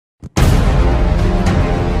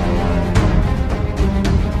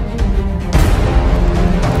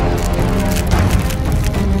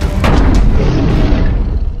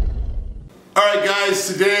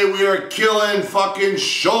are killing fucking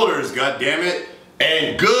shoulders, goddammit.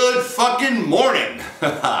 And good fucking morning.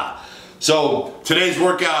 So today's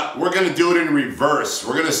workout, we're gonna do it in reverse.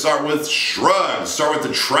 We're gonna start with shrugs, start with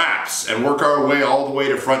the traps, and work our way all the way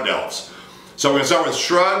to front delts. So we're gonna start with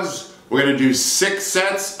shrugs. We're gonna do 6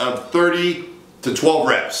 sets of 30 to 12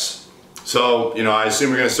 reps. So, I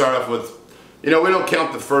assume we're gonna start off with, we don't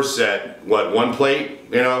count the first set, what, 1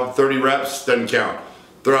 plate, 30 reps, doesn't count.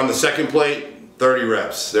 Throw on the second plate, 30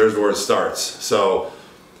 reps, there's where it starts. So,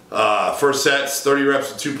 first set's 30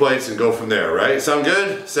 reps with 2 plates and go from there, right? Sound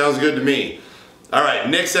good? Sounds good to me. All right,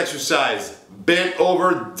 next exercise, bent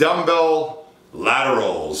over dumbbell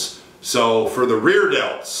laterals. So for the rear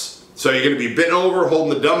delts, so you're gonna be bent over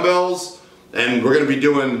holding the dumbbells, and we're gonna be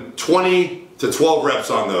doing 20 to 12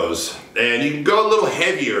 reps on those. And you can go a little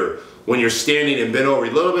heavier when you're standing and bent over. A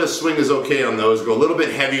little bit of swing is okay on those. Go a little bit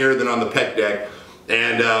heavier than on the pec deck,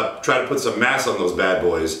 and try to put some mass on those bad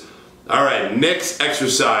boys. All right, next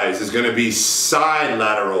exercise is gonna be side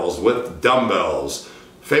laterals with dumbbells.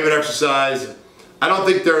 Favorite exercise, I don't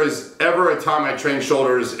think there is ever a time I train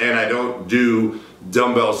shoulders and I don't do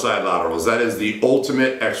dumbbell side laterals. That is the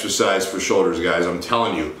ultimate exercise for shoulders, guys, I'm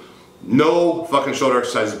telling you. No fucking shoulder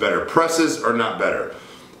exercise is better. Presses are not better.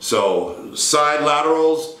 So, side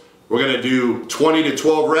laterals, we're gonna do 20 to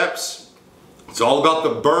 12 reps. It's all about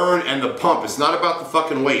the burn and the pump. It's not about the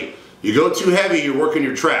fucking weight. You go too heavy, you're working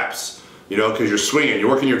your traps, because you're swinging. You're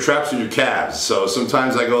working your traps and your calves. So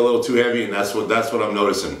sometimes I go a little too heavy, and that's what I'm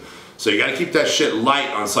noticing. So you gotta keep that shit light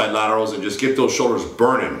on side laterals and just get those shoulders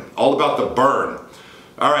burning. All about the burn.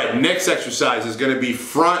 All right, next exercise is gonna be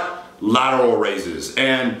front lateral raises.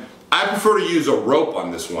 And I prefer to use a rope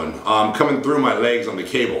on this one, coming through my legs on the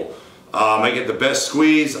cable. I get the best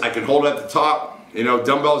squeeze. I can hold it at the top.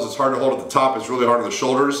 Dumbbells, it's hard to hold at the top. It's really hard on the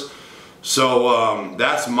shoulders. So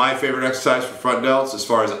that's my favorite exercise for front delts as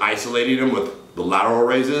far as isolating them with the lateral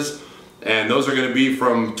raises. And those are gonna be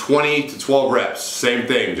from 20 to 12 reps. Same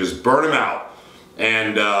thing, just burn them out.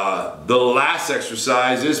 And the last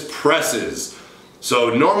exercise is presses.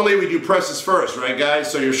 So normally we do presses first, right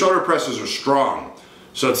guys? So your shoulder presses are strong.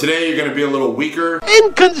 So today you're gonna be a little weaker.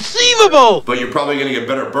 Inconceivable! But you're probably gonna get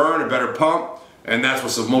better burn, a better pump, and that's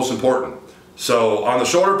what's the most important. So on the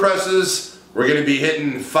shoulder presses, we're gonna be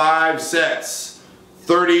hitting 5 sets,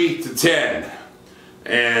 30 to 10.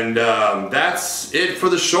 And that's it for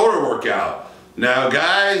the shoulder workout. Now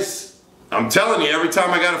guys, I'm telling you every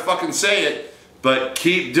time I gotta fucking say it, but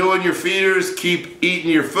keep doing your feeders, keep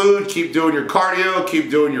eating your food, keep doing your cardio, keep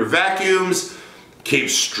doing your vacuums, keep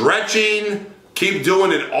stretching, keep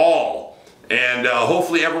doing it all. And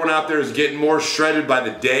hopefully everyone out there is getting more shredded by the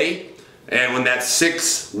day. And when that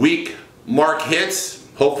 6-week mark hits,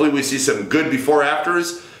 hopefully we see some good before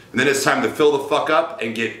afters, and then it's time to fill the fuck up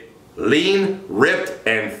and get lean, ripped,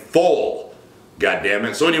 and full. God damn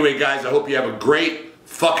it. So anyway guys, I hope you have a great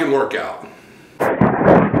fucking workout.